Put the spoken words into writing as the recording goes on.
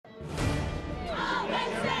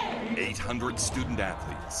800 student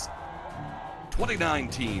athletes. 29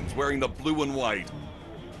 teams wearing the blue and white,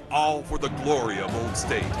 all for the glory of Old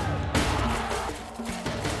State.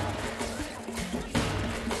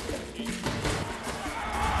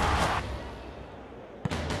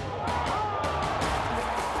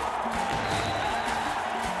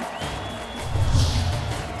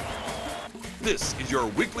 This is your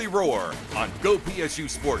weekly roar on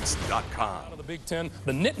GoPSUSports.com. Out of the Big Ten,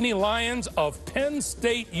 the Nittany Lions of Penn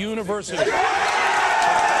State University.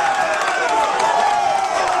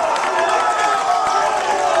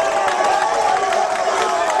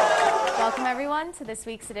 Welcome everyone to this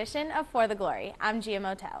week's edition of For the Glory. I'm Gia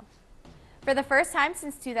Motyl. For the first time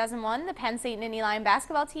since 2001, the Penn State Nittany Lion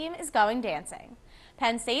basketball team is going dancing.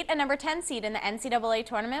 Penn State, a number 10 seed in the NCAA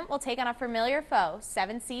tournament, will take on a familiar foe,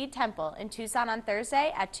 7th seed Temple, in Tucson on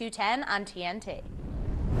Thursday at 2:10 on TNT.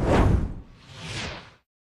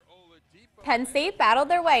 Penn State battled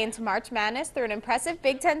their way into March Madness through an impressive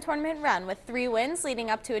Big Ten tournament run with 3 wins leading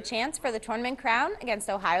up to a chance for the tournament crown against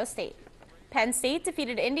Ohio State. Penn State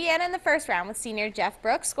defeated Indiana in the first round with senior Jeff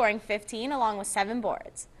Brooks scoring 15 along with 7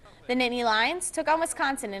 boards. The Nittany Lions took on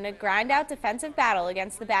Wisconsin in a grind-out defensive battle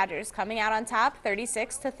against the Badgers, coming out on top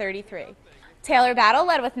 36-33. Taylor Battle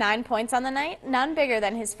led with 9 points on the night, none bigger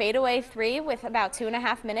than his fadeaway 3 with about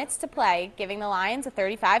 2.5 minutes to play, giving the Lions a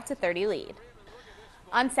 35-30 lead.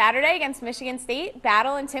 On Saturday against Michigan State,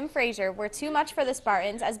 Battle and Tim Frazier were too much for the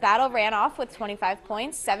Spartans as Battle ran off with 25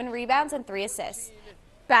 points, 7 rebounds, and 3 assists.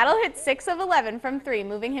 Battle hit 6 of 11 from 3,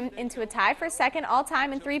 moving him into a tie for second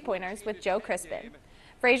all-time in three-pointers with Joe Crispin.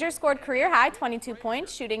 Frazier scored career-high 22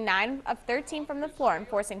 points, shooting 9 of 13 from the floor and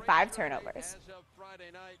forcing 5 turnovers.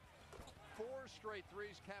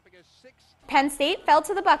 Penn State fell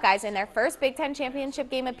to the Buckeyes in their first Big Ten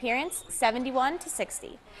championship game appearance,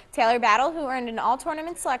 71-60. Taylor Battle, who earned an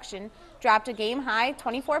all-tournament selection, dropped a game-high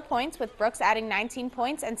 24 points, with Brooks adding 19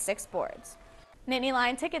 points and 6 boards. Nittany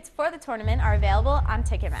Lion tickets for the tournament are available on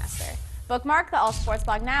Ticketmaster. Bookmark the All Sports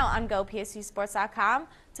blog now on GoPSUSports.com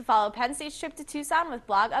to follow Penn State's trip to Tucson with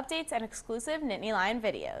blog updates and exclusive Nittany Lion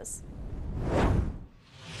videos.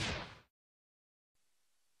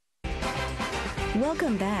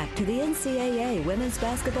 Welcome back to the NCAA Women's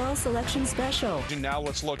Basketball Selection Special. Now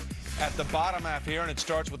let's look at the bottom half here, and it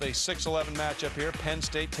starts with a 6-11 matchup here. Penn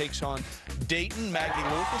State takes on Dayton. Maggie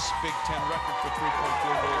Lucas, Big Ten record for three-point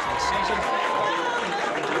field goals in the season.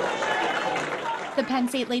 The Penn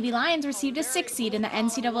State Lady Lions received a 6th seed in the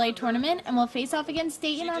NCAA tournament and will face off against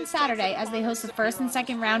Dayton on Saturday as they host the first and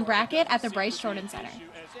second round bracket at the Bryce Jordan Center.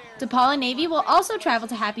 DePaul and Navy will also travel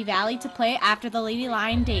to Happy Valley to play after the Lady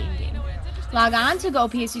Lion Dayton game. Log on to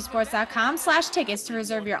GoPSUSports.com/tickets to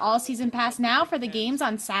reserve your all-season pass now for the games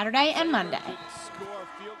on Saturday and Monday.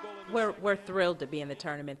 We're thrilled to be in the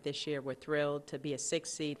tournament this year. We're thrilled to be a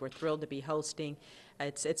 6th seed. We're thrilled to be hosting.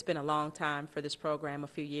 It's been a long time for this program, a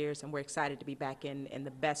few years, and we're excited to be back in the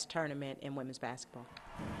best tournament in women's basketball.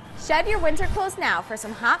 Shed your winter clothes now for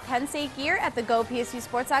some hot Penn State gear at the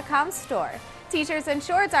GoPSUSports.com store. T-shirts and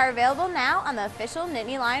shorts are available now on the official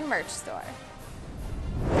Nittany Lion merch store.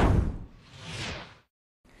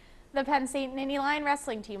 The Penn State Nittany Lion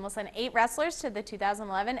wrestling team will send 8 wrestlers to the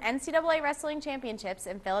 2011 NCAA Wrestling Championships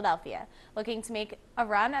in Philadelphia, looking to make a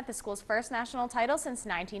run at the school's first national title since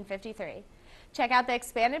 1953. Check out the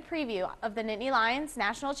expanded preview of the Nittany Lions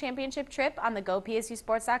National Championship trip on the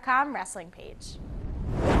GoPSUSports.com wrestling page.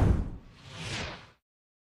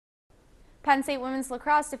 Penn State women's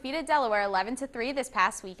lacrosse defeated Delaware 11-3 this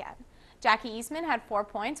past weekend. Jackie Eastman had 4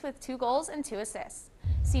 points with 2 goals and 2 assists.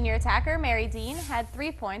 Senior attacker Mary Dean had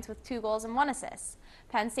 3 points with 2 goals and 1 assist.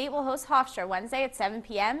 Penn State will host Hofstra Wednesday at 7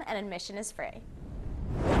 p.m. and admission is free.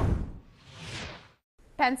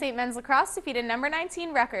 Penn State men's lacrosse defeated number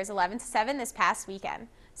 19 Rutgers 11-7 this past weekend.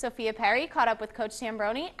 Sophia Perry caught up with Coach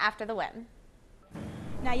Tambroni after the win.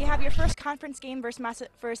 Now you have your first conference game versus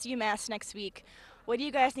UMass next week. What do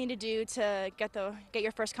you guys need to do to get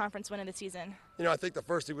your first conference win of the season? You know, I think the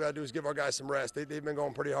first thing we got to do is give our guys some rest. They've been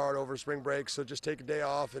going pretty hard over spring break, so just take a day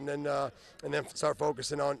off and then start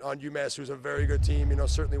focusing on UMass, who's a very good team. You know,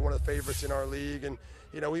 certainly one of the favorites in our league. And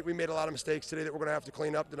you know, we made a lot of mistakes today that we're going to have to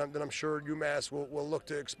clean up. That I'm sure UMass will look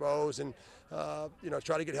to expose and you know,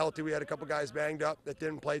 try to get healthy. We had a couple guys banged up that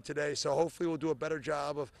didn't play today, so hopefully we'll do a better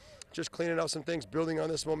job of just cleaning up some things, building on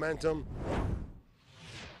this momentum.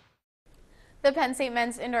 The Penn State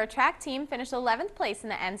men's indoor track team finished 11th place in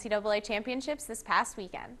the NCAA championships this past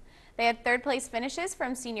weekend. They had 3rd place finishes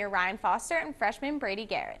from senior Ryan Foster and freshman Brady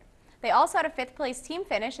Garrett. They also had a 5th place team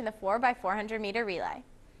finish in the 4x400 meter relay.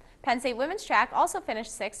 Penn State women's track also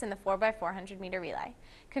finished 6th in the 4x400 meter relay.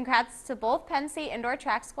 Congrats to both Penn State indoor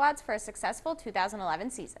track squads for a successful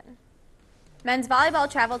 2011 season. Men's volleyball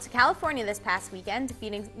traveled to California this past weekend,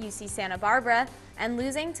 defeating UC Santa Barbara and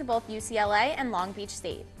losing to both UCLA and Long Beach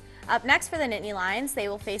State. Up next for the Nittany Lions, they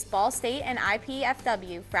will face Ball State and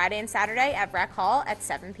IPFW Friday and Saturday at Rec Hall at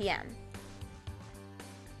 7 p.m.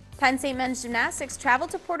 Penn State men's gymnastics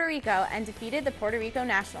traveled to Puerto Rico and defeated the Puerto Rico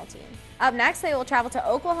national team. Up next, they will travel to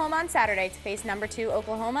Oklahoma on Saturday to face number 2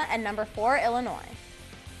 Oklahoma and number 4 Illinois.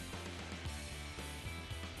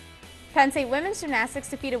 Penn State women's gymnastics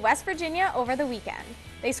defeated West Virginia over the weekend.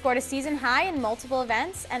 They scored a season high in multiple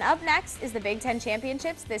events, and up next is the Big Ten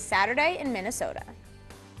Championships this Saturday in Minnesota.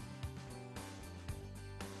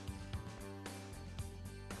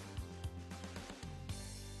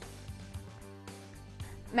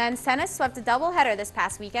 Men's tennis swept a doubleheader this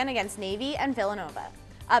past weekend against Navy and Villanova.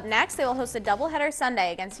 Up next, they will host a doubleheader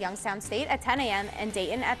Sunday against Youngstown State at 10 a.m. and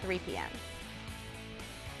Dayton at 3 p.m.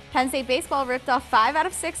 Penn State baseball ripped off 5 out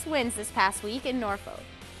of 6 wins this past week in Norfolk.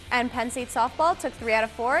 And Penn State softball took 3 out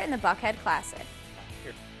of 4 in the Buckhead Classic.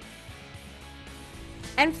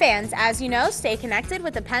 And fans, as you know, stay connected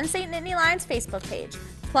with the Penn State Nittany Lions Facebook page.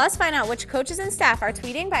 Plus, find out which coaches and staff are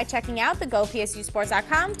tweeting by checking out the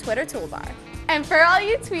GoPSUSports.com Twitter toolbar. And for all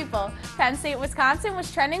you tweeple, Penn State Wisconsin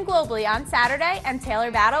was trending globally on Saturday, and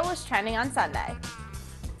Taylor Battle was trending on Sunday.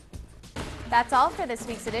 That's all for this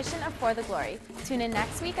week's edition of For the Glory. Tune in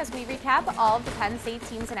next week as we recap all of the Penn State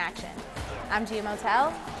teams in action. I'm Gia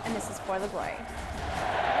Motyl, and this is For the Glory.